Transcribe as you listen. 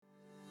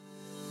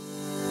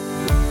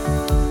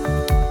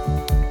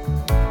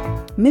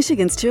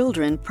Michigan's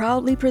Children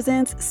proudly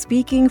presents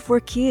Speaking for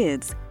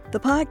Kids, the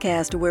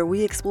podcast where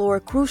we explore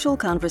crucial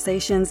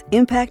conversations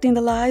impacting the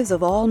lives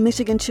of all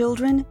Michigan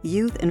children,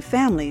 youth, and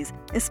families,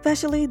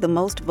 especially the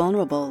most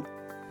vulnerable.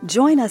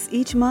 Join us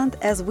each month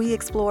as we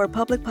explore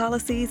public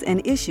policies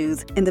and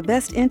issues in the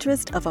best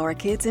interest of our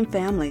kids and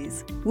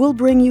families. We'll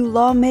bring you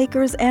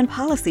lawmakers and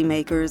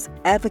policymakers,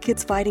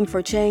 advocates fighting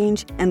for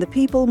change, and the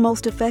people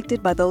most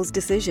affected by those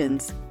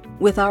decisions.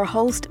 With our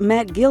host,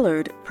 Matt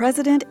Gillard,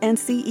 President and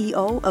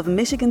CEO of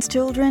Michigan's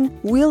Children,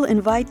 we'll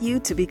invite you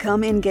to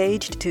become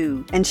engaged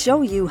too and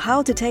show you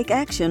how to take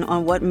action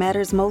on what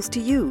matters most to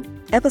you.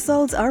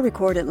 Episodes are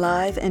recorded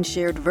live and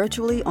shared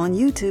virtually on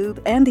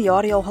YouTube and the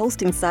audio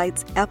hosting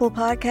sites Apple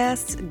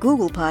Podcasts,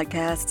 Google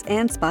Podcasts,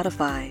 and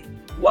Spotify.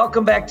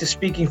 Welcome back to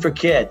Speaking for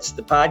Kids,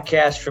 the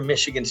podcast from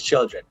Michigan's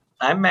Children.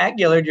 I'm Matt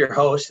Gillard, your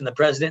host and the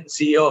President and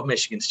CEO of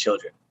Michigan's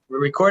Children. We're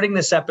recording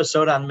this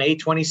episode on May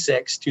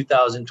 26,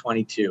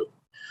 2022.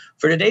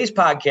 For today's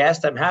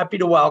podcast, I'm happy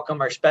to welcome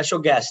our special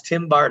guest,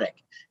 Tim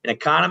Bartik, an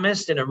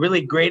economist and a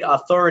really great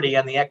authority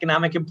on the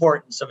economic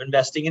importance of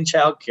investing in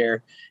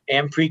childcare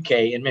and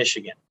pre-K in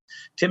Michigan.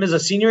 Tim is a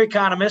senior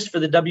economist for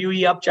the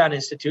W.E. Upjohn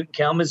Institute in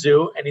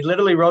Kalamazoo, and he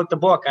literally wrote the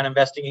book on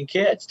investing in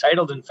kids,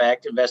 titled, in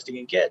fact, Investing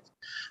in Kids.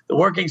 The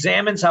work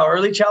examines how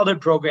early childhood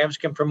programs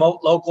can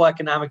promote local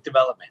economic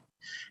development.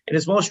 In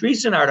his most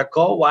recent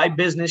article, Why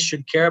Business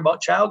Should Care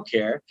About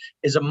Childcare,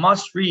 is a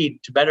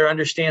must-read to better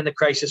understand the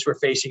crisis we're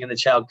facing in the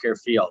childcare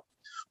field,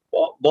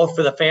 both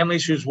for the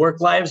families whose work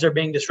lives are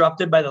being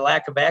disrupted by the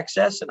lack of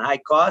access and high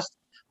cost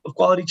of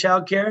quality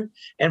childcare,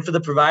 and for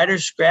the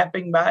providers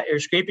scraping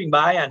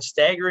by on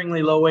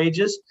staggeringly low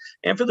wages,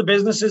 and for the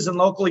businesses and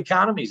local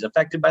economies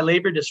affected by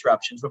labor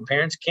disruptions when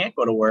parents can't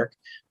go to work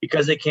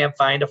because they can't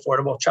find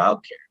affordable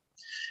childcare.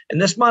 And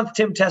this month,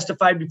 Tim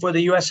testified before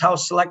the U.S.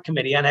 House Select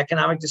Committee on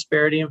Economic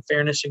Disparity and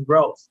Fairness and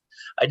Growth,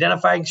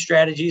 identifying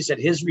strategies that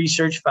his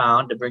research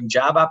found to bring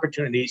job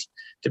opportunities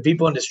to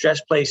people in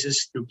distressed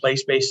places through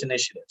place-based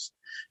initiatives.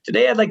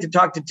 Today, I'd like to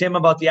talk to Tim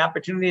about the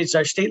opportunities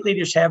our state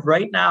leaders have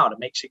right now to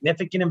make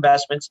significant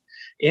investments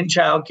in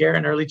childcare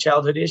and early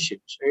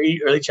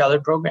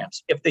childhood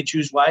programs, if they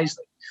choose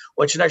wisely.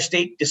 What should our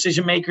state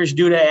decision makers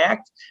do to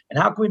act, and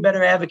how can we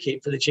better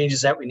advocate for the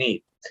changes that we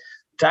need?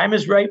 Time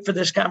is right for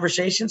this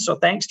conversation, so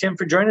thanks, Tim,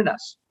 for joining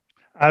us.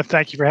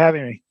 Thank you for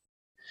having me.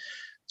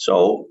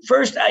 So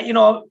first,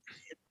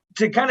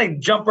 to kind of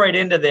jump right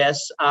into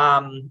this,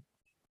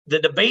 the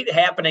debate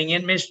happening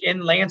in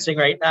Lansing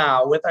right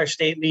now with our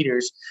state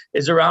leaders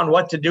is around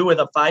what to do with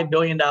a $5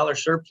 billion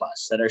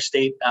surplus that our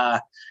state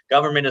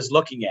government is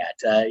looking at.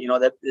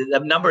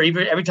 That number,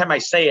 even every time I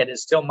say it,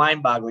 is still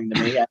mind-boggling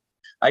to me.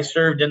 I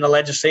served in the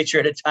legislature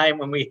at a time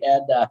when we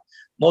had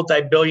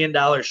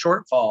multi-billion-dollar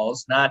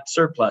shortfalls, not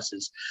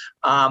surpluses.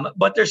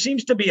 But there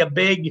seems to be a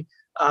big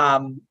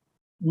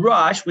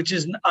rush, which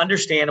is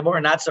understandable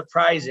or not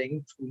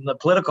surprising from the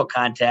political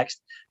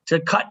context, to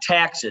cut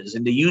taxes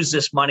and to use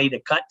this money to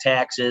cut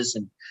taxes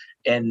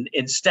and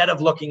instead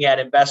of looking at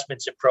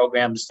investments in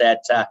programs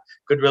that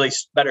could really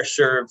better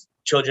serve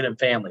children and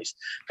families.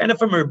 Kind of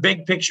from a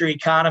big picture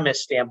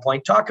economist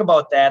standpoint, talk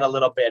about that a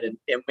little bit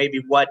and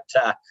maybe what,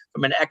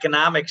 from an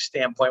economic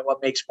standpoint,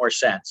 what makes more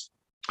sense.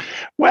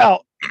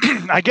 Well,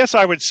 I guess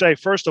I would say,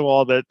 first of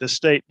all, that the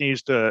state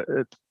needs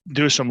to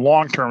do some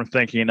long-term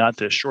thinking, not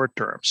this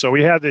short-term. So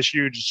we have this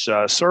huge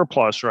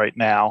surplus right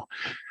now,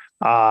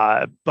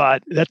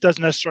 but that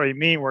doesn't necessarily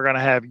mean we're going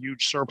to have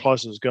huge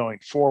surpluses going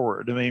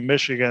forward. I mean,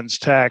 Michigan's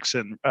tax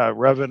and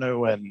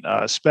revenue and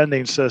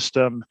spending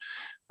system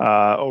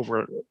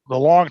over the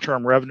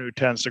long-term revenue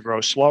tends to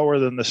grow slower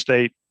than the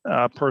state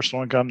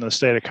personal income, the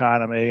state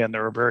economy, and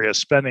there are various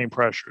spending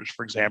pressures,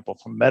 for example,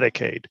 from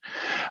Medicaid.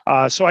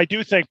 So I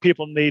do think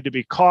people need to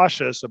be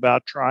cautious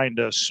about trying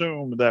to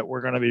assume that we're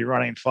going to be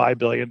running $5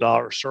 billion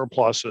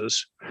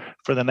surpluses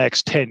for the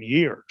next 10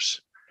 years.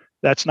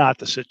 That's not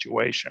the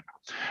situation.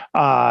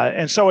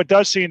 And so it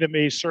does seem to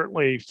me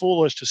certainly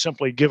foolish to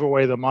simply give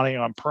away the money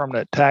on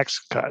permanent tax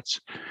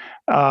cuts.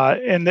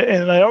 And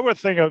the other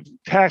thing of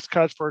tax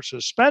cuts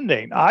versus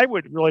spending, I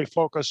would really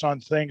focus on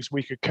things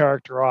we could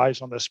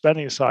characterize on the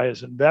spending side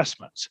as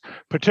investments,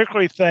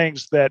 particularly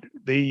things that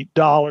the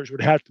dollars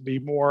would have to be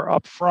more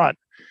upfront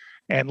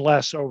and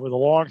less over the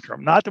long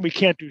term. Not that we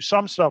can't do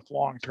some stuff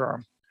long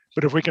term,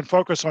 but if we can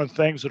focus on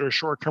things that are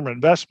short-term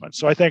investments.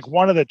 So I think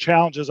one of the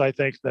challenges I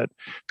think that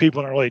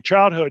people in early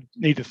childhood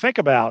need to think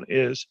about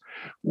is,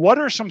 what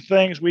are some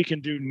things we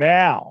can do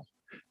now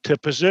to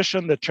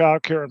position the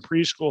childcare and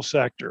preschool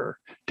sector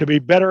to be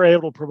better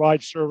able to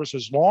provide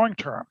services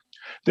long-term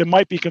that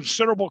might be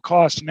considerable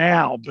costs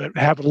now, but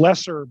have a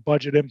lesser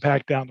budget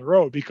impact down the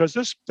road, because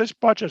this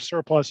budget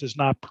surplus is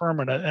not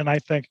permanent. And I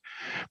think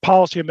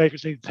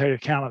policymakers need to take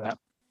account of that.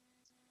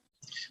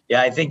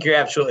 Yeah, I think you're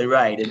absolutely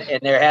right. And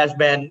there has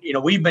been,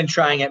 we've been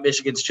trying at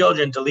Michigan's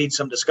Children to lead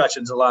some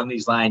discussions along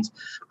these lines,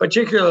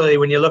 particularly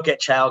when you look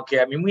at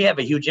childcare. I mean, we have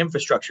a huge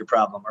infrastructure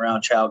problem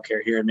around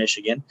childcare here in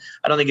Michigan.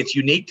 I don't think it's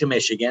unique to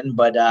Michigan,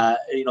 but,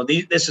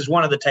 this is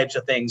one of the types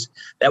of things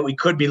that we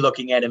could be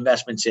looking at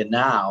investments in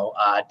now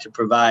to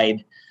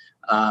provide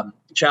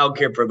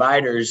childcare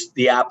providers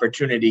the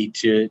opportunity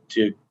to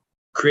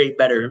create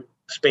better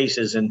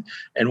spaces and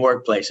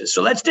workplaces.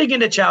 So let's dig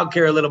into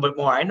childcare a little bit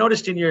more. I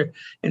noticed in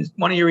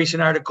one of your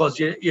recent articles,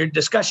 your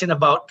discussion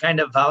about kind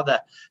of how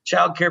the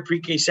childcare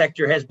pre-K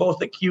sector has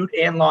both acute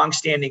and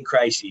long-standing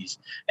crises,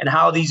 and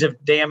how these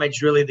have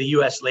damaged really the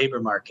U.S. labor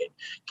market.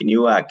 Can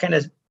you kind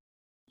of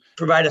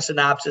provide a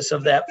synopsis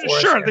of that for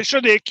us? Sure. So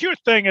the acute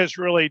thing is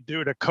really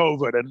due to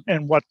COVID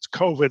and what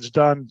COVID's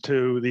done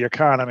to the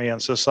economy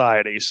and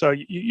society. So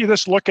you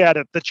just look at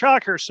it, the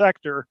childcare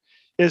sector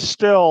is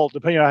still,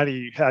 depending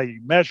on how you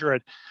measure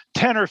it,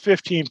 10 or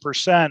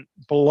 15%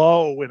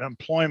 below in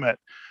employment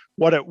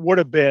what it would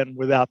have been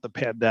without the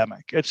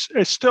pandemic. It's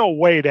still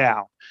way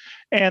down.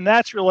 And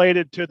that's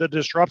related to the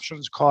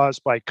disruptions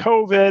caused by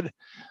COVID.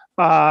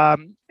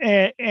 And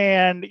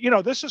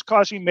this is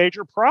causing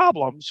major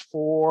problems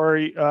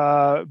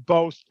for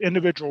both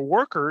individual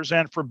workers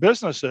and for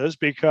businesses,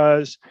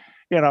 because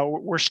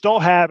we're still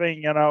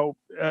having,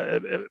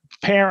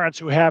 parents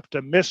who have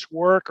to miss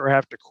work or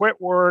have to quit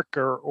work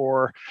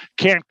or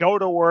can't go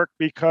to work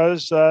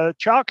because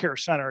childcare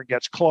center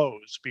gets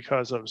closed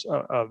because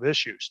of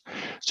issues.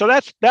 So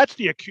that's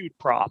the acute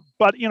problem.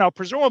 But,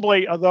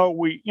 presumably, although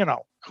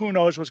who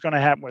knows what's going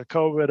to happen with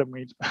COVID? I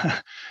mean,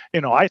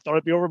 I thought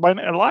it'd be over by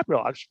now. A lot of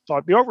people, I thought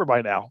it'd be over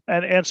by now.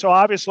 And so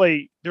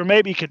obviously there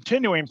may be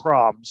continuing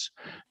problems,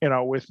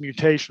 with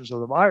mutations of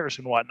the virus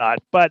and whatnot.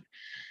 But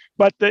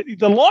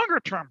the longer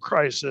term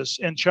crisis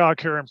in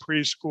childcare and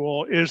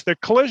preschool is the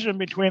collision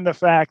between the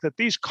fact that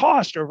these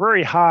costs are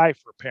very high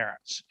for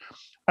parents.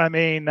 I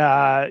mean,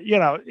 on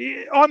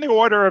the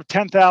order of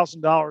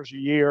 $10,000 a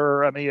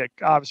year. I mean, it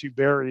obviously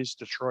varies,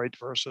 Detroit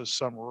versus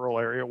some rural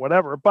area,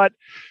 whatever. But,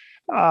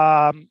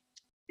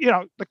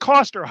 the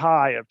costs are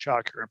high of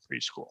childcare and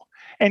preschool,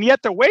 and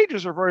yet the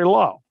wages are very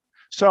low.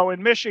 So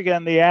in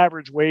Michigan, the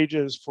average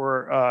wages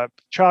for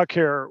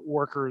childcare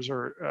workers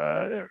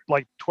are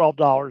like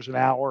 $12 an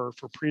hour.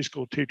 For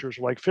preschool teachers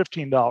are like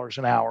 $15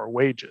 an hour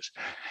wages.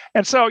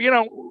 And so,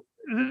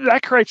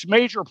 that creates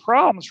major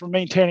problems for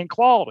maintaining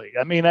quality.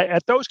 I mean,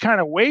 at those kind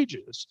of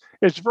wages,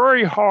 it's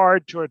very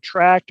hard to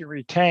attract and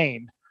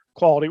retain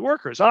quality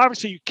workers.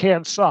 Obviously, you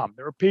can some.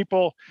 There are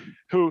people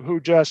who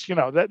just,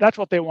 that's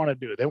what they want to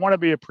do. They want to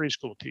be a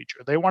preschool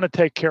teacher. They want to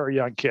take care of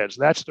young kids.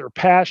 That's their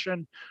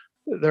passion.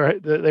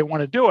 They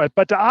want to do it.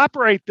 But to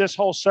operate this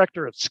whole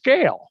sector at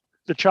scale,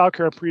 the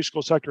childcare and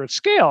preschool sector at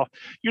scale,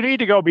 you need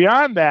to go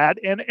beyond that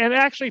and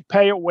actually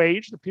pay a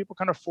wage that people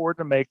can afford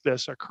to make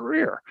this a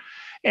career.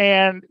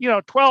 And,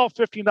 $12,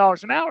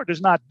 $15 an hour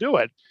does not do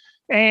it.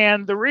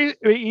 And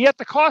yet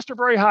the costs are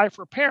very high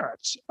for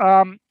parents.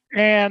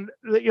 And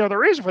the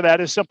reason for that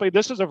is simply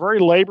this is a very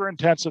labor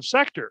intensive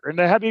sector. And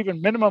to have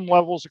even minimum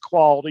levels of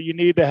quality, you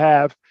need to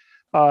have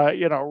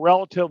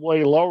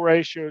relatively low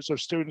ratios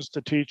of students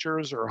to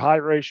teachers or high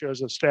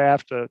ratios of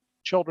staff to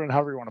children,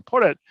 however you want to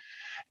put it.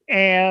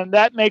 And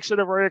that makes it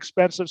a very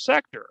expensive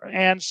sector.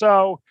 And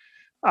so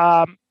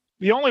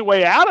the only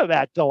way out of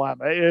that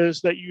dilemma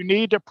is that you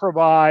need to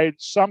provide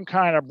some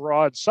kind of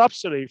broad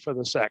subsidy for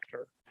the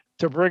sector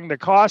to bring the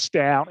cost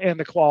down and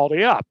the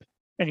quality up.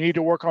 And you need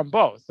to work on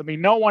both. I mean,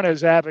 no one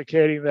is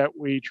advocating that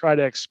we try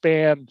to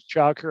expand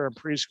childcare and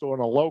preschool in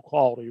a low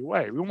quality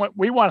way.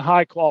 We want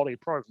high quality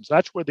programs.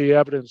 That's where the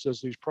evidence is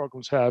these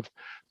programs have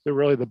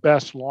the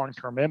best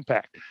long-term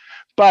impact.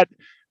 But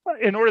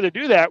in order to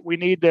do that, we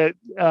need to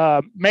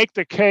make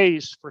the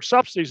case for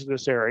subsidies in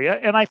this area.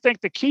 And I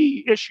think the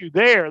key issue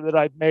there that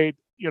I've made,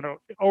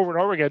 over and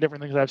over again,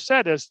 different things I've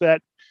said, is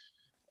that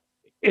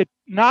it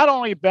not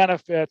only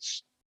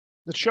benefits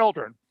the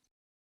children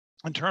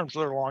in terms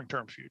of their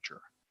long-term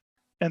future,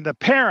 and the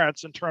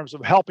parents in terms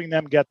of helping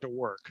them get to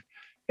work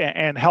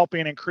and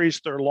helping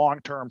increase their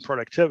long-term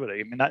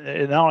productivity. I mean,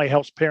 it not only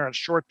helps parents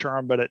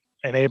short-term, but it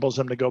enables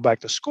them to go back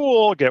to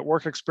school, get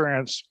work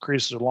experience,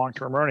 increases their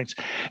long-term earnings.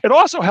 It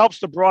also helps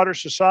the broader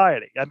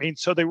society. I mean,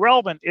 so the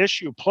relevant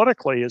issue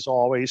politically is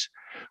always,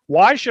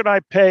 why should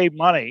I pay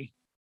money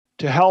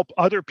to help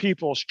other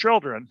people's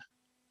children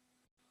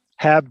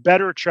have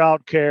better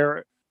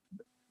childcare,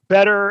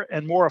 better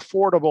and more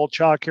affordable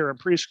childcare and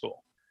preschool?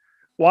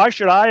 Why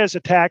should I as a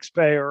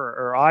taxpayer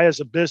or I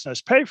as a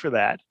business pay for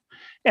that?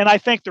 And I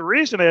think the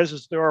reason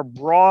is there are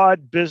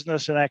broad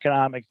business and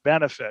economic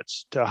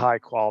benefits to high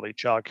quality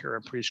childcare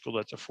and preschool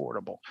that's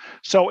affordable.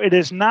 So it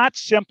is not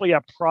simply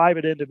a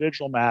private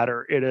individual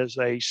matter. It is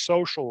a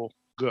social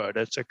good.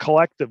 It's a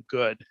collective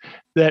good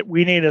that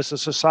we need as a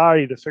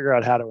society to figure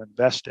out how to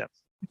invest in.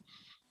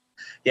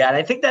 Yeah, and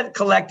I think that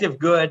collective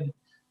good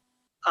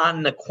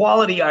on the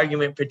quality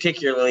argument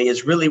particularly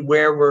is really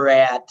where we're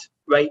at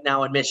right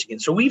now in Michigan.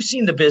 So we've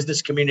seen the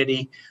business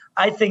community,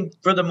 I think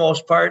for the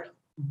most part,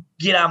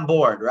 get on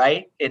board,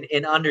 right?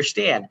 And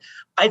understand.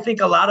 I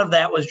think a lot of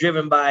that was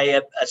driven by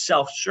a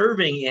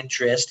self-serving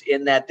interest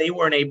in that they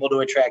weren't able to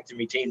attract and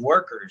retain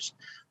workers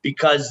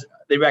because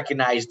they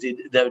recognized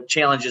the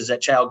challenges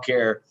that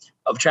childcare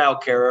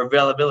or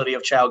availability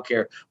of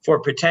childcare for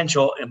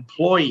potential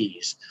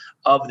employees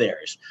of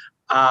theirs.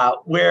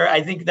 Where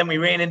I think then we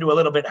ran into a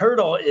little bit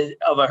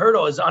of a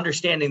hurdle is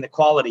understanding the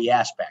quality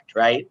aspect,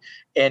 right?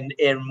 And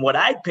what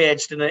I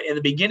pitched in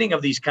the beginning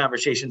of these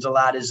conversations a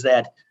lot is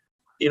that,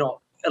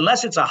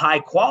 unless it's a high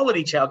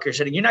quality childcare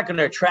setting, you're not going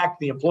to attract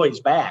the employees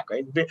back,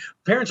 right?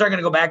 Parents aren't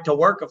going to go back to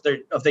work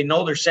if they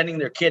know they're sending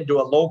their kid to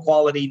a low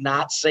quality,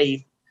 not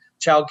safe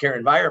childcare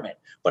environment.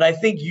 But I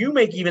think you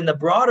make even the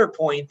broader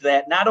point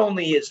that not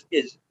only is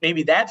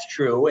maybe that's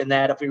true, and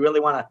that if we really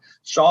want to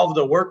solve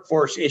the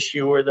workforce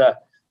issue or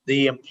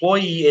the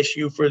employee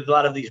issue for a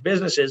lot of these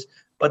businesses,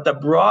 but the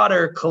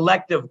broader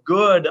collective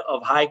good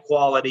of high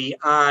quality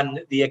on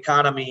the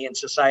economy and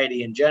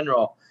society in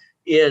general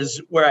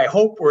is where I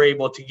hope we're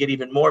able to get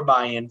even more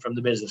buy-in from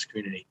the business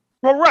community.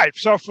 Well, right.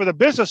 So for the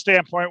business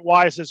standpoint,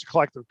 why is this a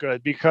collective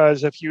good?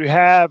 Because if you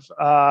have,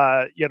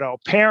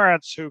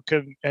 parents who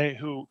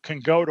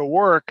can go to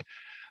work,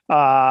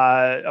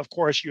 of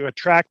course, you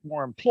attract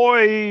more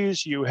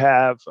employees, you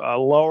have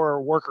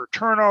lower worker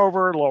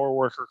turnover, lower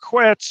worker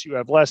quits, you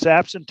have less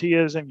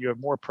absenteeism, you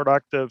have more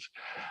productive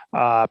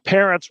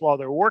parents while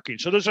they're working.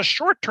 So there's a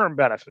short-term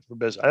benefit for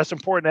business. That's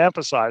important to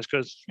emphasize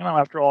because,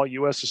 after all,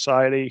 U.S.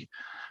 society,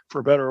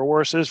 for better or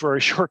worse, is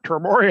very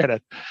short-term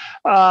oriented.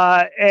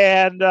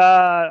 And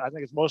I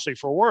think it's mostly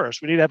for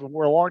worse. We need to have a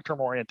more long-term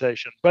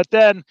orientation. But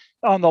then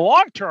on the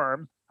long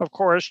term, of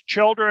course,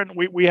 children,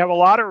 we have a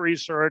lot of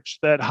research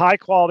that high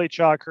quality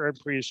childcare in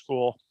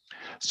preschool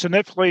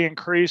significantly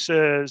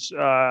increases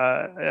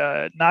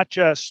not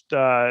just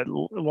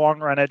long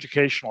run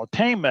educational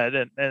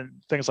attainment and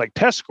things like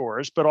test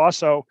scores, but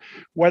also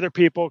whether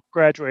people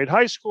graduate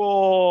high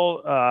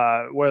school,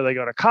 whether they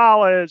go to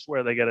college,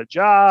 where they get a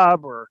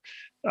job, or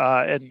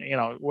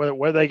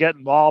whether they get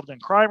involved in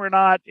crime or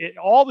not.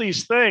 All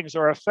these things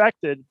are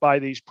affected by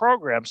these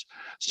programs.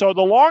 So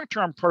the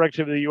long-term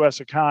productivity of the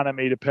U.S.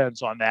 economy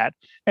depends on that.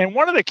 And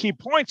one of the key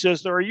points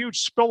is there are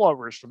huge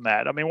spillovers from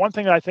that. I mean, one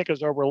thing that I think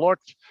is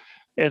overlooked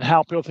in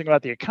how people think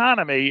about the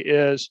economy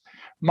is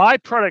my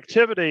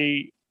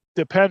productivity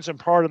depends in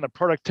part on the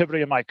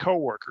productivity of my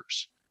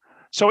coworkers.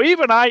 So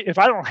even if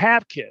I don't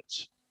have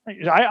kids,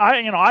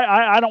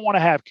 I don't want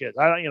to have kids.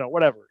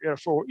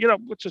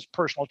 Which is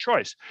personal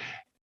choice.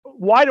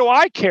 Why do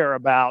I care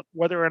about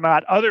whether or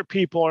not other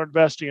people are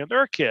investing in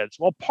their kids?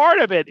 Well,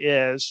 part of it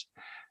is,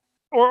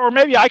 or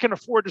maybe I can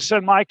afford to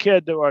send my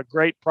kid to a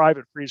great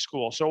private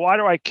preschool. So why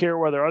do I care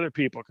whether other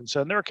people can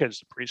send their kids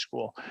to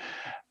preschool?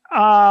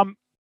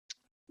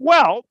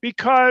 Well,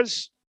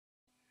 because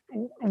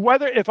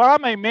if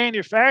I'm a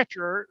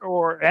manufacturer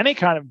or any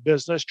kind of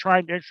business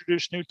trying to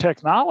introduce new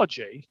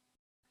technology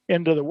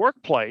into the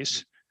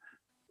workplace,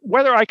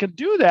 whether I can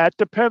do that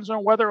depends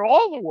on whether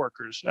all the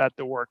workers at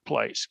the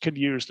workplace can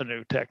use the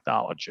new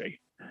technology.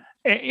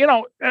 And,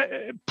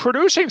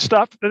 producing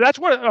stuff, that's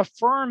what a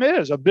firm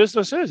is, a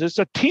business is. It's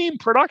a team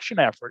production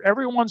effort.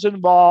 Everyone's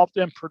involved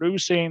in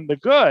producing the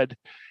good,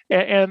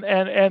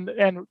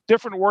 and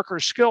different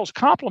workers' skills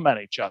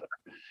complement each other.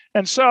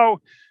 And so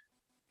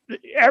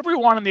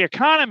everyone in the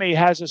economy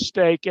has a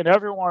stake in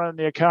everyone in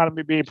the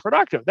economy being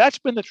productive. That's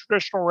been the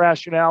traditional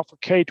rationale for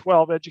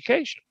K-12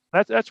 education.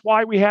 That's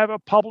why we have a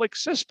public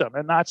system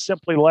and not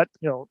simply let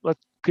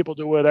people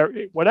do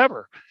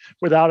whatever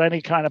without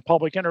any kind of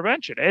public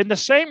intervention. And the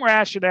same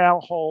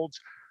rationale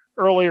holds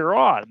earlier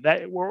on,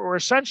 that we're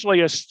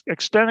essentially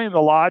extending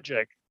the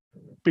logic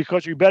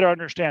because we better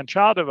understand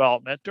child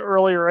development to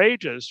earlier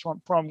ages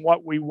from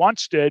what we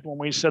once did when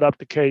we set up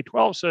the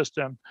K-12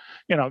 system,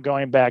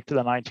 going back to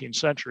the 19th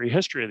century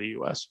history of the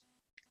U.S.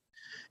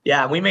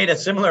 Yeah, we made a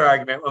similar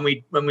argument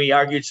when we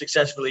argued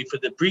successfully for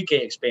the pre-K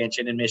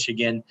expansion in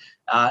Michigan,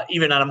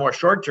 even on a more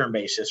short-term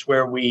basis,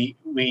 where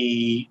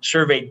we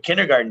surveyed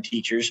kindergarten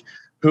teachers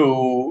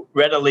who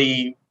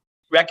readily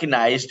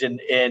recognized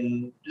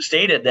and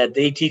stated that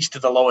they teach to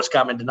the lowest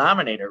common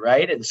denominator,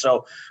 right? And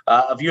so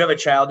if you have a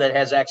child that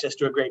has access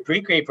to a great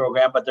pre-K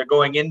program, but they're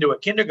going into a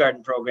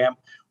kindergarten program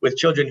with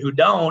children who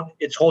don't,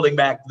 it's holding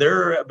back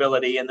their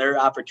ability and their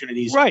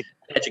opportunities, right,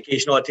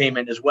 educational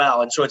attainment as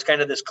well. And so it's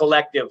kind of this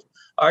collective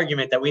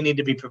argument that we need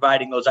to be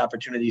providing those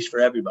opportunities for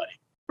everybody.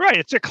 Right.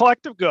 It's a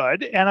collective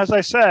good. And as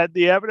I said,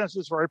 the evidence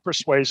is very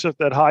persuasive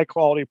that high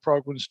quality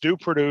programs do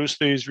produce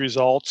these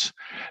results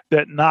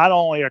that not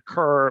only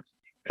occur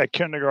at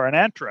kindergarten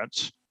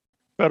entrance,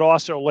 but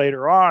also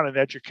later on in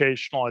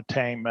educational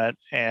attainment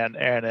and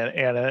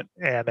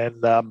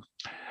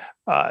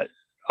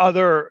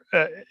other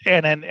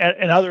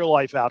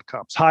life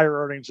outcomes, higher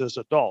earnings as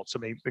adults. I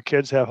mean, the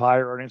kids have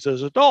higher earnings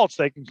as adults,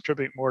 they can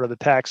contribute more to the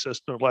tax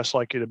system, less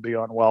likely to be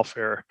on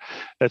welfare,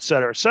 et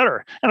cetera, et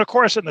cetera. And of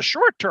course, in the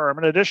short term,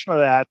 in addition to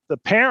that, the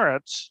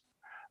parents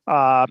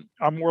are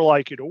more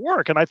likely to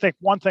work. And I think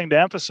one thing to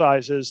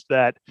emphasize is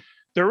that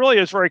there really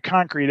is very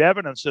concrete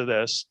evidence of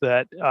this,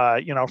 that,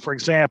 for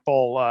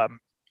example,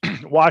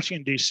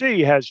 Washington,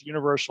 D.C. has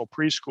universal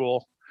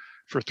preschool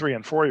for 3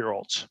 and 4 year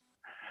olds.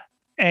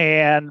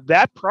 And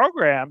that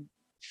program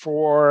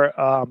for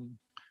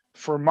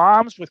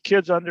moms with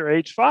kids under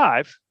age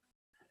 5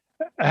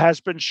 has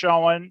been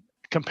shown,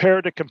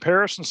 compared to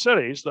comparison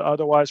cities that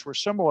otherwise were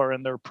similar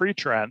in their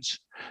pre-trends,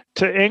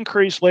 to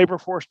increase labor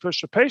force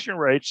participation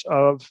rates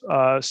of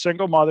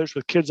single mothers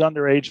with kids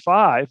under age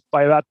 5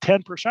 by about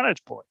 10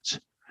 percentage points,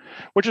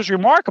 which is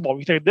remarkable.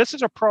 We think this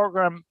is a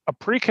program, a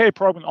pre-K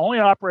program, only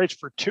operates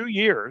for 2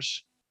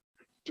 years,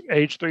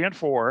 age 3 and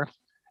 4,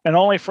 and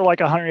only for like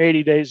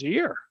 180 days a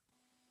year.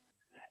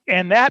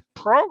 And that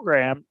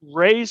program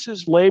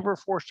raises labor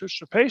force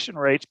participation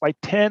rates by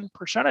 10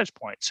 percentage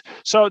points.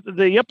 So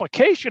the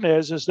implication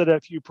is that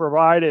if you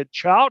provided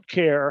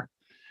childcare,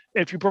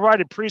 if you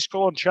provided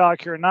preschool and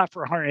childcare not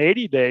for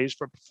 180 days,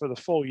 but for the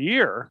full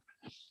year,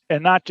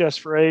 and not just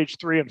for age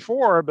 3 and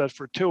 4, but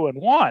for 2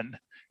 and 1,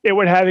 it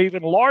would have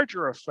even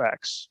larger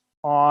effects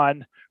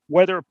on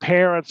whether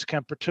parents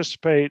can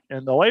participate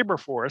in the labor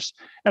force.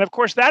 And of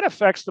course, that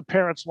affects the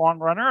parents' long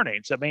run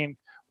earnings. I mean,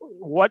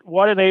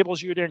 what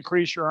enables you to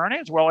increase your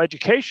earnings? Well,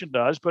 education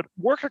does, but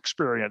work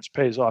experience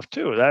pays off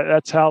too.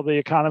 That's how the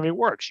economy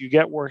works. You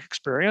get work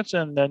experience,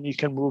 and then you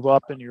can move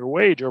up in your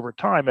wage over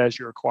time as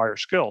you acquire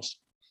skills.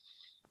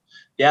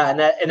 Yeah, and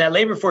that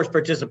labor force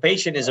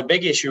participation is a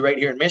big issue right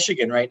here in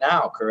Michigan right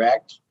now,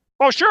 correct?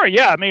 Oh, sure.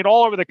 Yeah. I mean,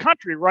 all over the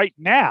country right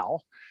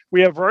now,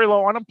 we have very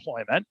low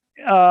unemployment.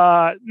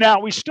 Now,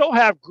 we still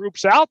have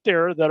groups out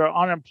there that are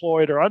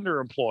unemployed or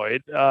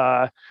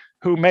underemployed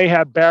who may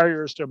have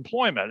barriers to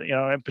employment,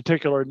 in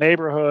particular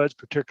neighborhoods,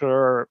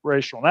 particular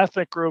racial and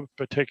ethnic groups,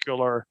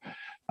 particular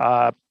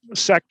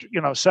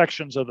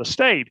sections of the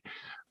state.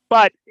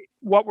 But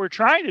what we're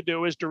trying to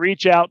do is to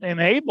reach out and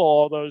enable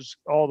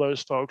all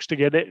those folks to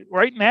get it.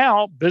 Right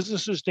now,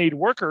 businesses need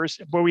workers,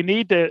 but we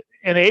need to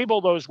enable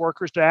those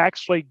workers to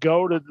actually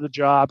go to the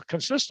job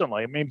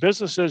consistently. I mean,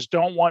 businesses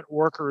don't want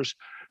workers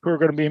who are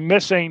going to be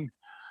missing,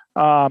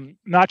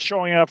 not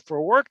showing up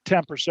for work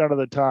 10% of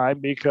the time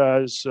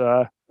because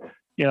the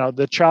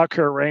childcare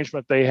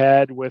arrangement they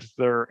had with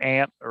their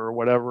aunt or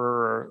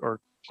whatever or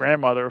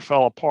grandmother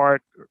fell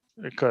apart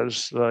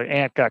because the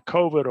aunt got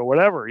COVID or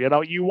whatever.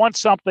 You want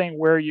something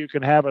where you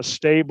can have a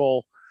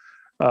stable,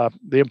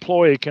 the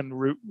employee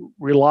can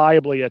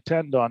reliably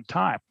attend on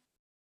time.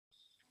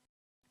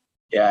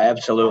 Yeah,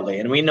 absolutely.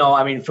 And we know,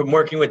 I mean, from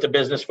working with the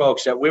business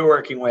folks that we're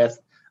working with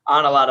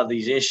on a lot of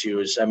these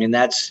issues, I mean,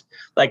 that's,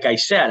 like I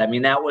said, I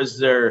mean, that was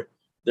their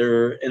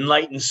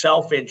enlightened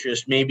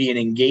self-interest, maybe in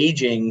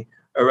engaging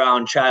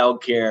around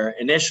childcare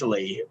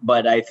initially.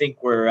 But I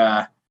think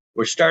we're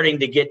starting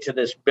to get to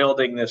this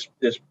building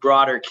this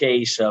broader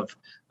case of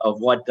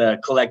what the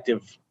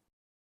collective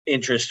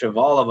interest of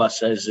all of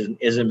us is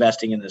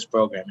investing in this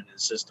program and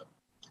this system.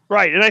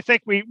 Right, and I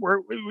think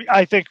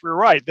I think we're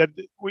right that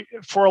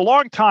for a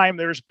long time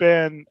there's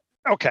been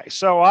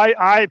So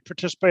I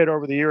participated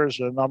over the years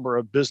in a number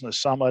of business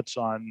summits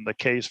on the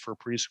case for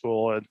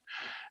preschool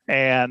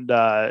and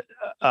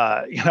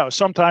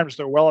sometimes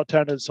they're well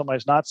attended,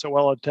 sometimes not so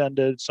well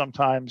attended,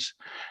 sometimes.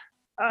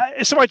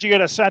 Somewhat you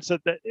get a sense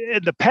that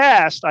in the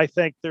past, I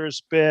think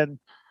there's been,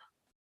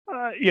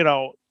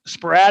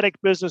 sporadic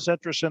business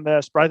interest in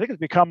this, but I think it's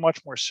become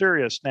much more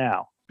serious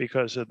now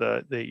because of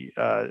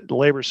the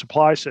labor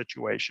supply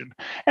situation.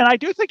 And I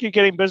do think you're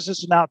getting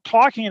businesses now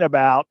talking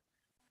about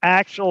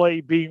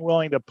actually being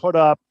willing to put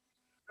up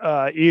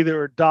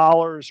either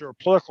dollars or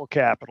political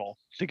capital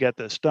to get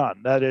this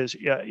done. That is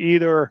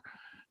either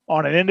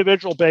on an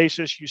individual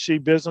basis, you see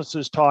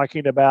businesses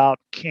talking about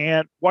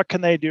what can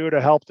they do to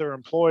help their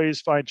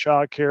employees find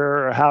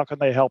childcare, or how can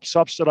they help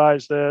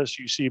subsidize this?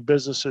 You see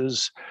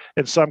businesses,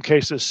 in some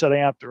cases,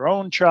 setting up their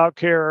own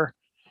childcare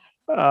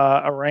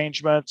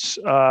arrangements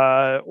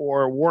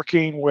or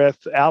working with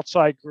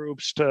outside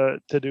groups to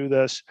do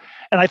this.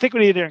 And I think we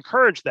need to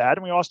encourage that.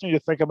 And we also need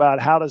to think about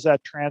how does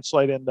that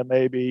translate into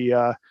maybe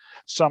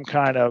some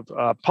kind of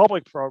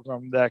public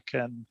program that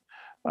can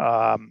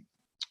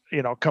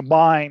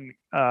combine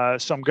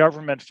some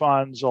government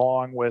funds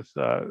along with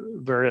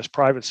various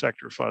private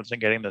sector funds in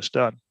getting this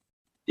done.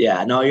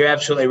 Yeah, no, you're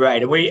absolutely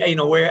right.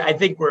 And I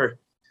think we're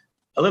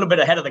a little bit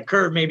ahead of the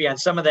curve maybe on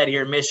some of that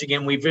here in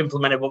Michigan. We've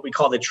implemented what we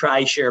call the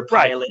TriShare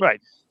pilot,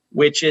 right.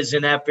 Which is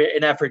an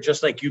effort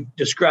just like you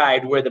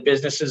described, where the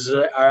businesses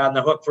are on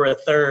the hook for a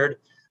third.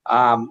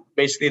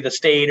 Basically the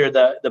state or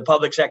the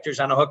public sector is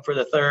on the hook for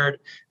the third,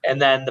 and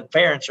then the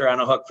parents are on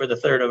the hook for the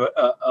third of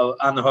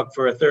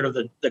a third of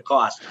the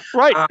cost.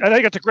 Right. I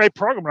think it's a great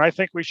program, and I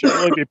think we should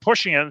really be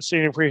pushing it and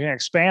seeing if we can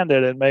expand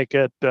it and make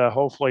it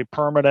hopefully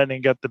permanent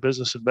and get the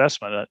business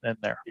investment in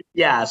there.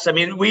 Yes. I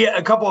mean,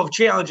 a couple of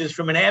challenges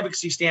from an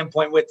advocacy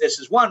standpoint with this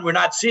is, one, we're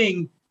not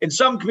seeing, in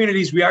some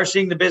communities, we are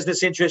seeing the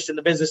business interest and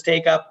the business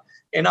take up.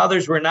 In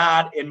others, we're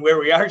not. And where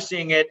we are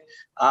seeing it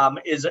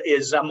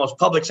is almost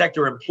public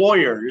sector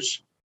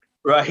employers,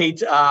 right?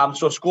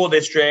 So school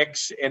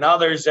districts and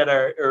others that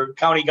are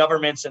county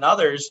governments and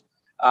others,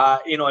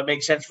 it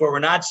makes sense for. We're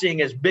not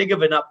seeing as big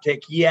of an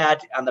uptick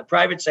yet on the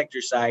private sector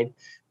side.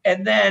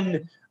 And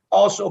then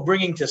also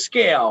bringing to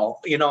scale,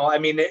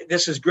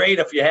 this is great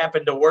if you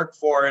happen to work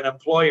for an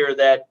employer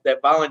that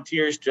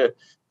volunteers to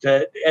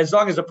as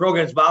long as the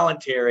program is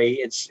voluntary,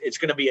 it's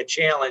going to be a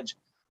challenge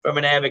from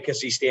an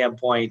advocacy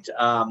standpoint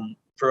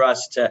for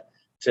us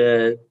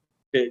to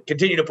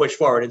continue to push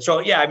forward. And so,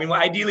 yeah, I mean,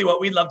 ideally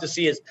what we'd love to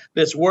see is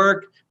this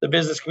work, the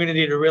business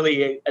community to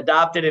really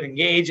adopt it and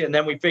engage, and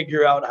then we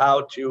figure out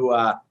how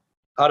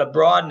to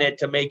broaden it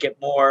to make it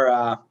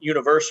more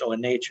universal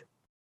in nature.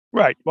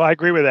 Right. Well, I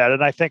agree with that.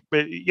 And I think,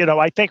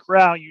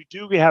 Raul, you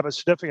do have a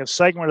significant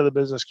segment of the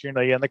business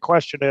community. And the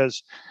question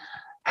is,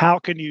 how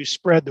can you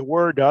spread the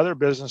word to other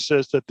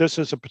businesses that this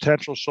is a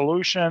potential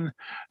solution,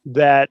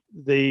 that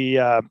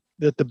the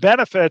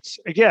benefits,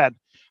 again,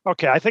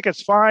 okay, I think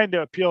it's fine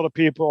to appeal to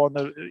people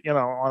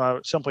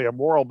on simply a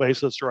moral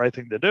basis, the right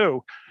thing to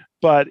do.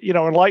 But,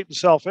 enlightened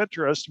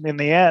self-interest, I mean, in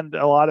the end,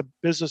 a lot of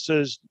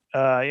businesses,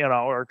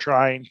 are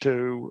trying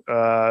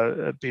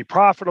to be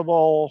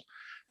profitable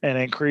and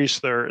increase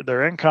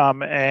their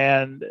income.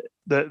 And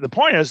the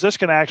point is, this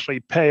can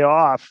actually pay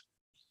off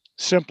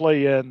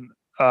simply in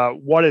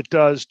what it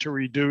does to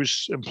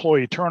reduce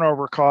employee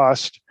turnover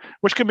cost,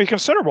 which can be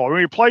considerable. When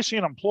replacing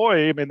an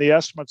employee, I mean, the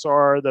estimates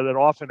are that it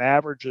often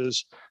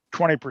averages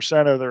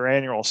 20% of their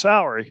annual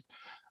salary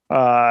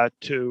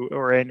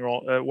or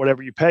annual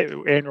whatever you pay,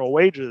 annual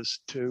wages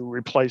to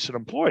replace an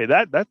employee.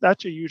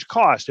 That's a huge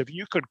cost. If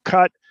you could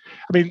cut,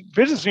 I mean,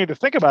 businesses need to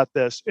think about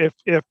this.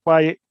 If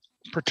by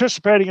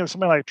participating in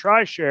something like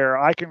TriShare,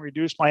 I can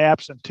reduce my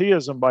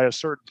absenteeism by a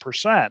certain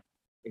percent.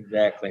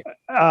 Exactly.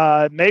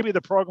 Maybe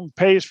the program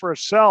pays for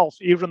itself,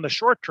 even in the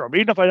short term,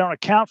 even if I don't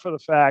account for the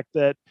fact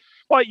that,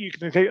 well, you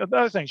can take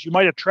other things. You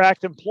might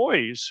attract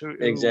employees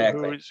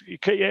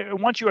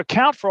once you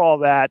account for all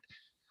that,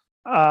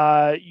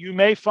 you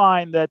may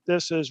find that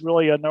this is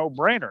really a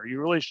no-brainer.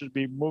 You really should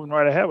be moving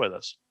right ahead with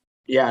this.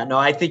 Yeah, no,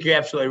 I think you're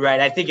absolutely right.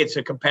 I think it's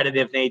a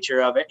competitive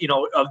nature of it,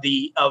 of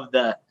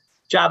the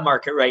job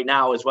market right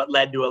now is what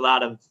led to a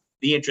lot of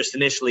the interest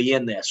initially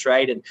in this,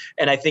 right?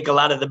 And I think a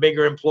lot of the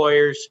bigger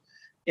employers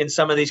in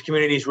some of these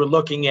communities were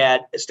looking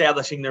at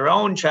establishing their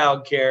own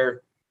childcare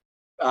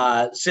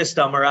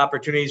system or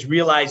opportunities,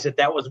 realized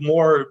that was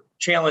more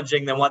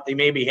challenging than what they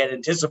maybe had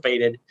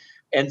anticipated.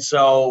 And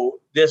so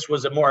this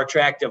was a more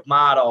attractive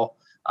model,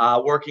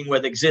 working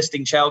with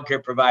existing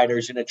childcare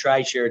providers in a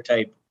TriShare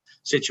type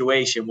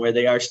situation where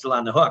they are still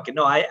on the hook. And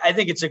no, I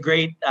think it's a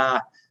great,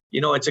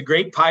 it's a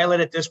great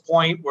pilot at this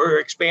point. We're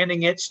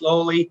expanding it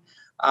slowly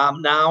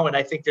now, and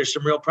I think there's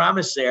some real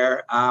promise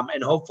there.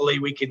 And hopefully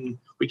we can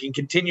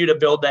continue to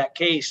build that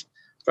case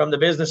from the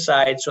business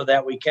side so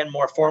that we can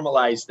more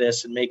formalize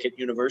this and make it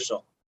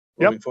universal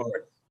moving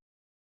forward.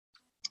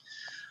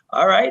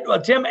 All right. Well,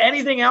 Tim,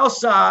 anything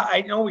else?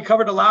 I know we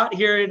covered a lot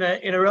here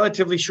in a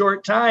relatively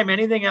short time.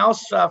 Anything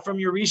else from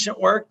your recent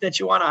work that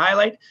you want to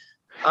highlight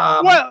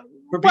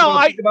for people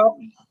to think about?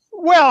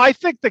 Well, I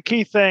think the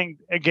key thing,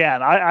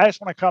 again, I just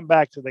want to come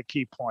back to the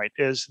key point,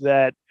 is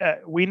that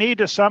we need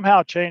to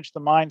somehow change the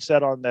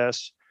mindset on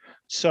this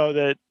so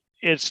that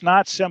it's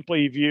not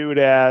simply viewed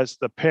as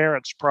the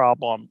parent's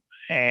problem.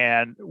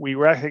 And we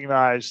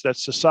recognize that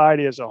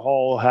society as a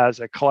whole has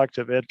a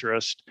collective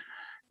interest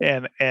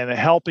in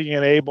helping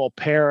enable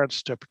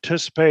parents to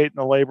participate in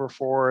the labor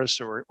force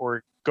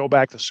or go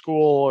back to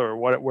school or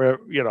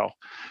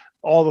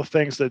all the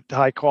things that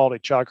high quality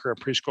childcare and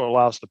preschool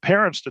allows the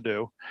parents to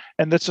do.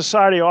 And that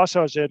society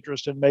also has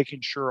interest in making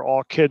sure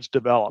all kids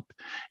develop.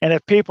 And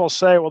if people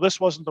say, well, this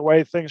wasn't the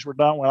way things were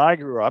done when I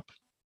grew up,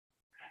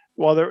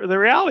 well, the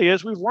reality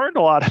is we've learned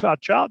a lot about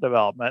child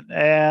development.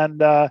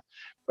 And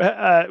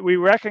we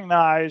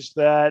recognize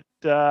that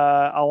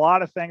a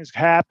lot of things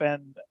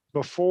happen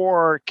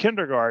before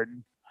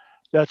kindergarten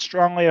that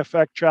strongly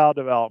affect child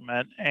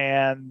development,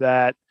 and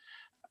that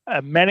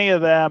many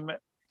of them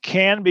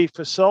can be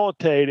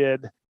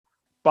facilitated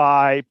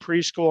by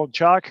preschool and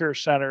childcare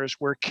centers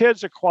where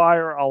kids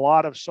acquire a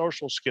lot of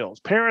social skills.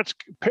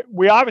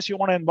 We obviously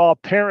want to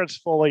involve parents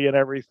fully in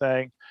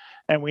everything,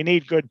 and we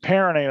need good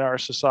parenting in our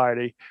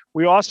society.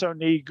 We also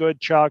need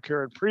good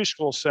childcare and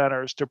preschool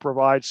centers to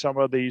provide some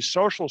of these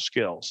social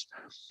skills,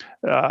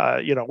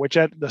 which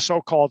are the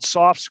so-called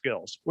soft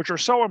skills, which are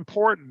so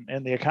important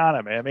in the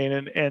economy. I mean,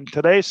 in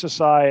today's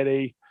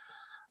society,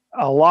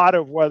 a lot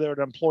of whether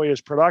an employee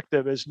is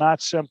productive is not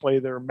simply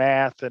their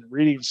math and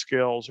reading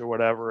skills or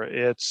whatever.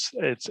 It's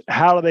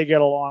how do they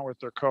get along with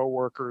their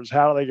coworkers?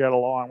 How do they get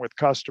along with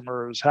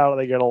customers? How do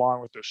they get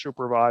along with their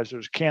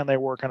supervisors? Can they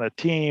work on a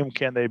team?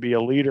 Can they be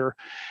a leader?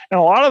 And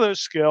a lot of those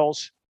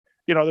skills,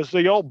 there's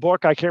the old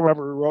book, I can't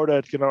remember who wrote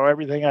it,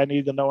 Everything I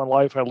Need to Know in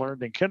Life I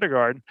Learned in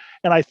Kindergarten.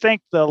 And I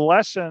think the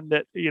lesson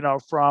that,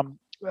 from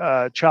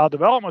child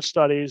development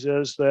studies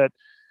is that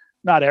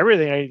not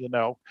everything I need to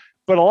know,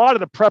 but a lot of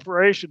the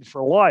preparation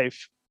for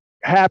life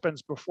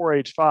happens before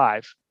age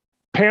 5.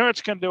 Parents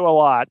can do a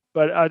lot,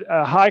 but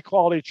a high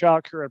quality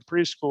childcare and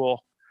preschool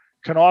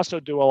can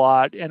also do a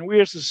lot. And we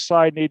as a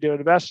society need to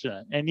invest in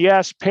it. And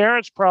yes,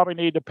 parents probably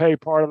need to pay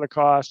part of the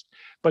cost,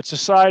 but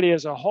society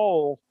as a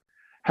whole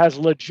has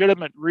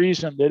legitimate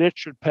reason that it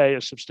should pay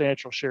a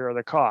substantial share of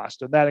the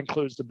cost. And that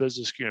includes the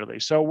business community.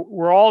 So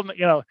we're all,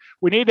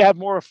 we need to have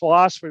more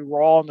philosophy.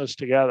 We're all in this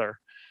together,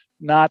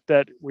 not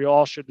that we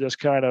all should just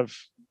kind of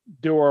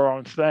do our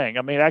own thing.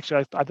 I mean,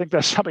 actually, I think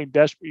that's something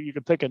desperate you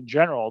can think in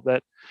general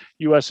that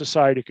U.S.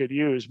 society could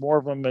use. More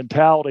of a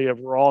mentality of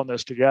we're all in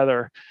this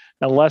together,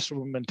 and less of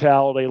a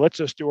mentality, let's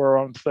just do our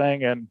own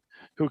thing and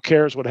who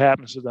cares what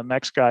happens to the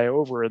next guy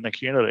over in the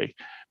community.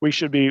 We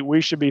should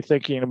be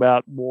thinking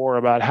about more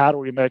about how do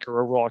we make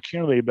our overall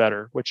community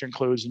better, which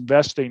includes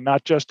investing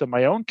not just in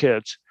my own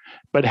kids,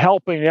 but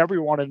helping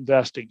everyone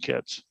invest in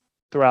kids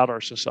throughout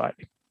our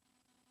society.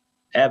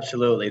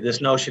 Absolutely. This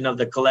notion of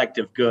the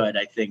collective good,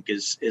 I think,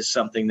 is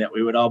something that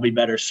we would all be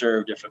better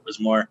served if it was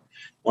more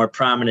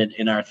prominent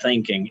in our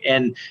thinking.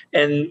 And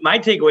my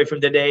takeaway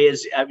from today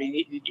is, I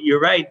mean, you're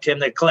right, Tim,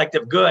 the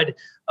collective good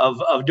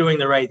of doing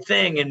the right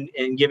thing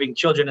and giving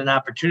children an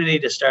opportunity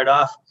to start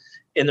off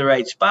in the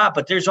right spot.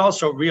 But there's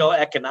also real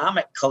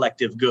economic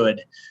collective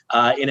good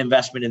in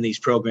investment in these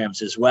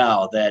programs as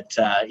well, that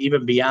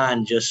even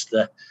beyond just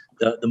the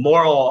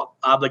moral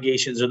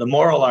obligations or the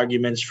moral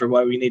arguments for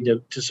why we need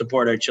to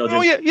support our children.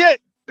 Oh, yeah.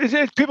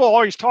 People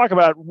always talk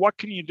about what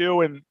can you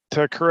do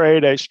to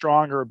create a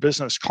stronger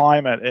business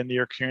climate in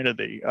your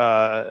community.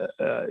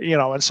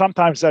 And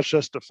sometimes that's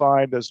just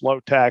defined as low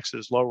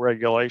taxes, low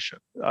regulation.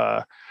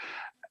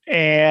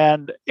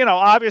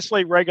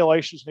 Obviously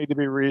regulations need to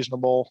be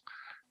reasonable.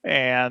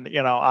 And,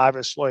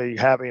 obviously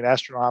having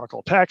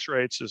astronomical tax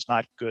rates is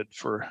not good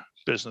for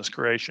business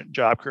creation,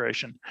 job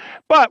creation.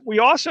 But we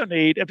also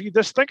need, if you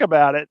just think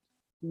about it,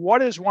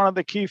 what is one of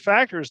the key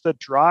factors that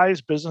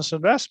drives business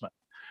investment?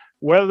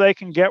 Whether they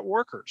can get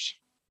workers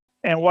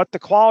and what the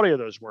quality of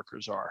those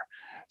workers are.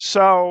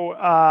 So,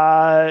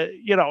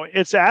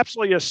 it's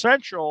absolutely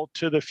essential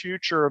to the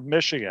future of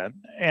Michigan,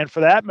 and for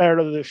that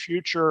matter, the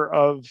future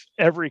of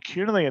every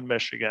community in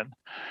Michigan,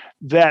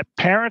 that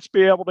parents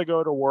be able to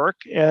go to work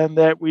and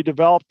that we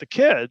develop the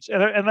kids.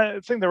 And I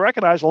think they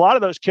recognize a lot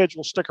of those kids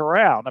will stick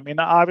around. I mean,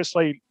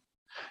 obviously,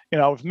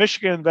 if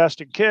Michigan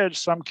invests in kids,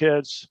 some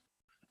kids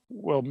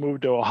will move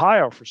to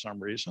Ohio for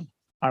some reason.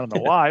 I don't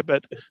know why,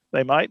 but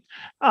they might.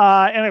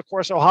 And of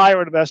course, Ohio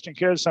would invest in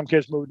kids. Some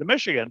kids move to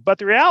Michigan. But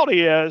the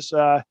reality is,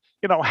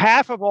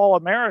 half of all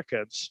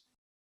Americans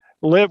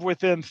live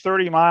within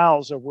 30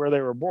 miles of where they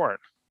were born.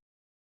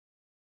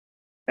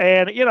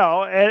 And, a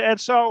lot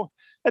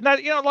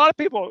of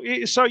people,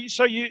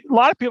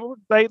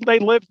 they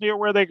live near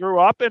where they grew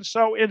up. And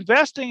so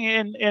investing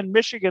in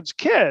Michigan's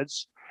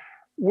kids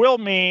will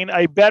mean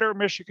a better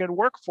Michigan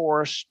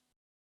workforce,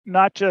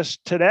 not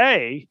just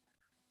today,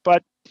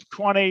 but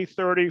 20,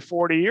 30,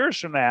 40 years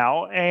from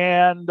now.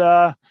 And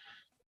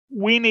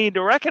we need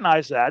to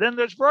recognize that. And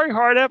there's very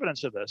hard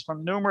evidence of this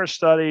from numerous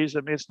studies.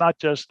 I mean, it's not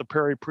just the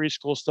Perry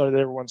preschool study that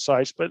everyone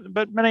cites, but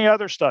many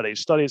other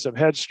studies of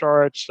Head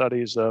Start,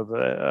 studies of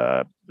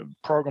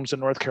programs in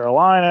North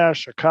Carolina,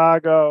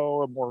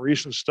 Chicago, more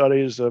recent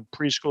studies of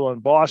preschool in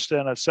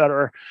Boston, et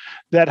cetera,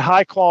 that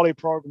high quality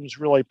programs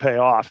really pay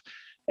off.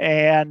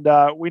 And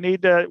we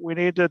need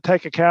to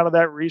take account of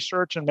that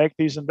research and make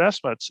these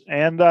investments.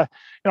 And I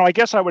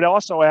guess I would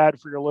also add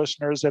for your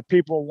listeners that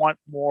people want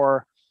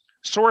more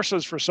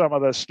sources for some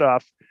of this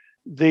stuff.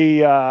 At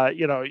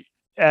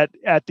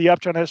the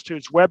Upjohn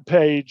Institute's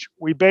webpage,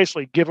 we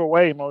basically give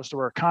away most of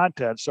our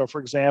content. So, for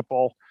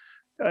example,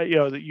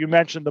 you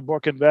mentioned the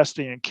book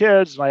Investing in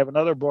Kids, and I have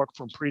another book,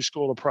 From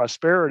Preschool to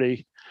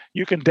Prosperity.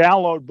 You can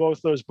download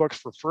both those books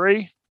for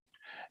free.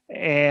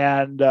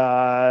 And,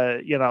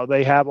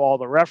 they have all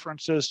the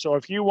references. So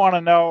if you want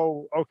to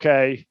know,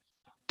 okay,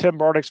 Tim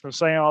Bardick's been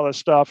saying all this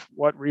stuff,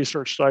 what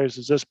research studies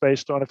is this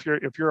based on? If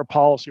you're a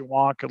policy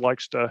wonk that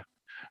likes to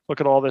look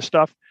at all this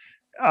stuff,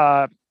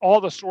 all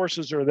the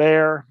sources are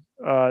there.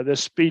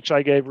 This speech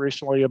I gave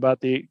recently about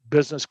the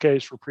business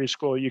case for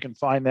preschool, you can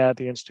find that at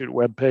the Institute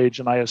webpage.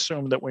 And I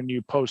assume that when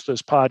you post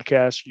this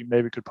podcast, you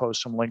maybe could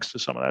post some links to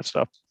some of that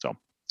stuff. So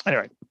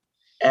anyway.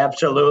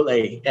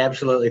 Absolutely.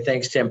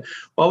 Thanks, Tim.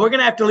 Well, we're going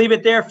to have to leave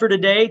it there for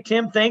today.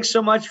 Tim, thanks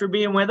so much for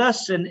being with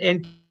us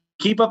and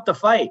keep up the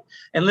fight.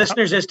 And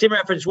listeners, as Tim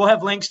referenced, we'll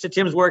have links to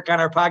Tim's work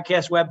on our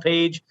podcast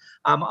webpage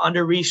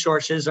under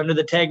resources, under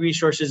the tag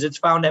resources. It's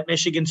found at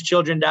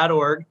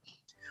michiganschildren.org.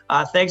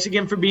 Thanks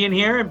again for being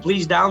here. And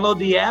please download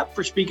the app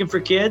for Speaking for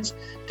Kids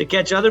to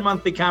catch other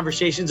monthly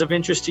conversations of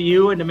interest to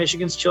you and to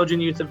Michigan's children,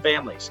 youth, and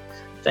families.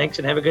 Thanks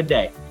and have a good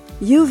day.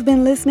 You've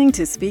been listening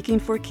to Speaking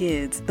for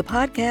Kids, the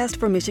podcast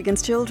for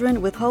Michigan's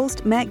children with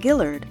host Matt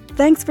Gillard.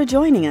 Thanks for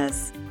joining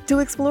us. To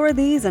explore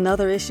these and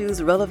other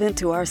issues relevant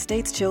to our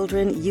state's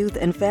children, youth,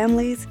 and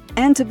families,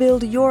 and to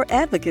build your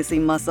advocacy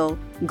muscle,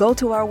 go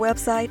to our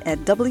website at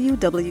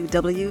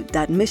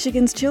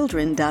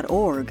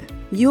www.michiganschildren.org.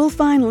 You'll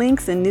find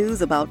links and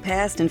news about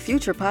past and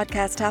future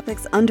podcast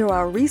topics under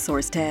our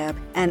Resource tab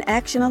and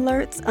action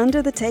alerts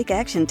under the Take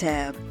Action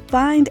tab.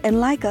 Find and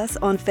like us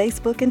on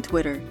Facebook and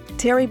Twitter.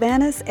 Terry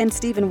Bannis and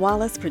Stephen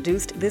Wallace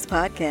produced this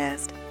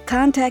podcast.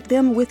 Contact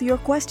them with your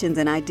questions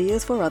and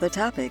ideas for other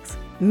topics.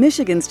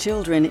 Michigan's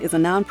Children is a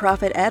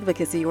nonprofit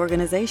advocacy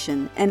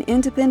organization, an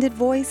independent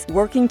voice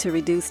working to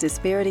reduce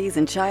disparities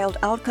in child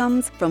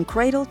outcomes from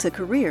cradle to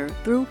career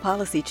through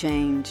policy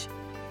change.